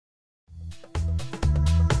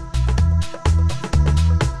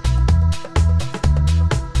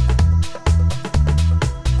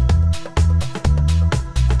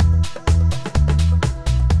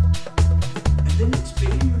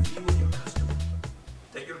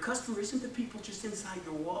customer isn't the people just inside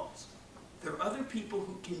your walls. There are other people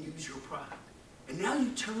who can use your product. And now you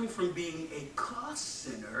turn from being a cost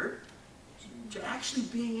center to actually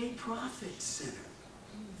being a profit center.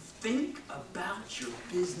 Think about your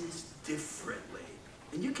business differently,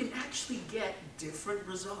 and you can actually get different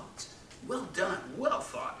results. Well done, well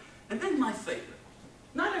thought. And then my favorite.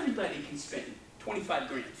 Not everybody can spend 25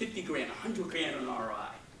 grand, 50 grand, 100 grand on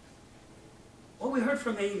ROI. What we heard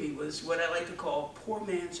from Amy was what I like to call poor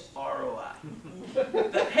man's ROI.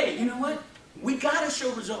 That, hey, you know what? We got to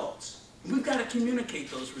show results. We've got to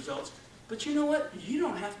communicate those results. But you know what? You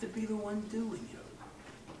don't have to be the one doing it.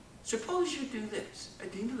 Suppose you do this.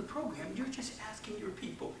 At the end of the program, you're just asking your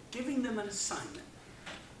people, giving them an assignment.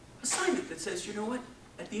 Assignment that says, you know what?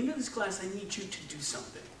 At the end of this class, I need you to do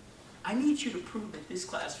something. I need you to prove that this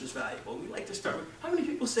class was valuable. We like to start with, how many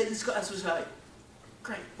people say this class was valuable?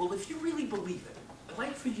 Great. Well, if you really believe it, I'd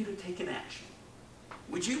like for you to take an action.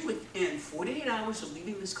 Would you, within 48 hours of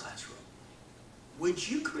leaving this classroom, would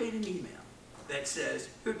you create an email that says,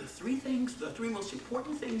 here are the three things, the three most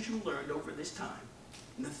important things you learned over this time,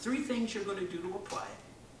 and the three things you're going to do to apply it.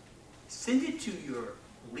 Send it to your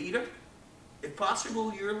leader, if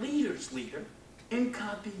possible, your leader's leader, and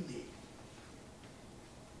copy me.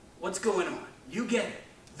 What's going on? You get it.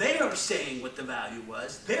 They are saying what the value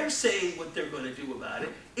was. They're saying what they're going to do about it.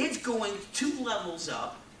 It's going 2 levels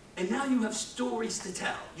up, and now you have stories to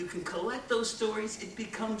tell. You can collect those stories. It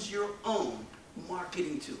becomes your own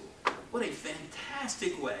marketing tool. What a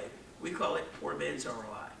fantastic way. We call it poor man's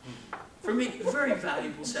ROI. For me, very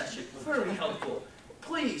valuable session, very helpful.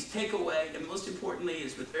 Please take away, and most importantly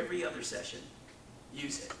is with every other session,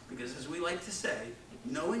 use it. Because as we like to say,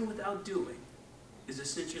 knowing without doing is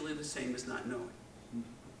essentially the same as not knowing.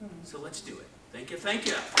 So let's do it. Thank you. Thank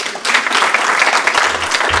you.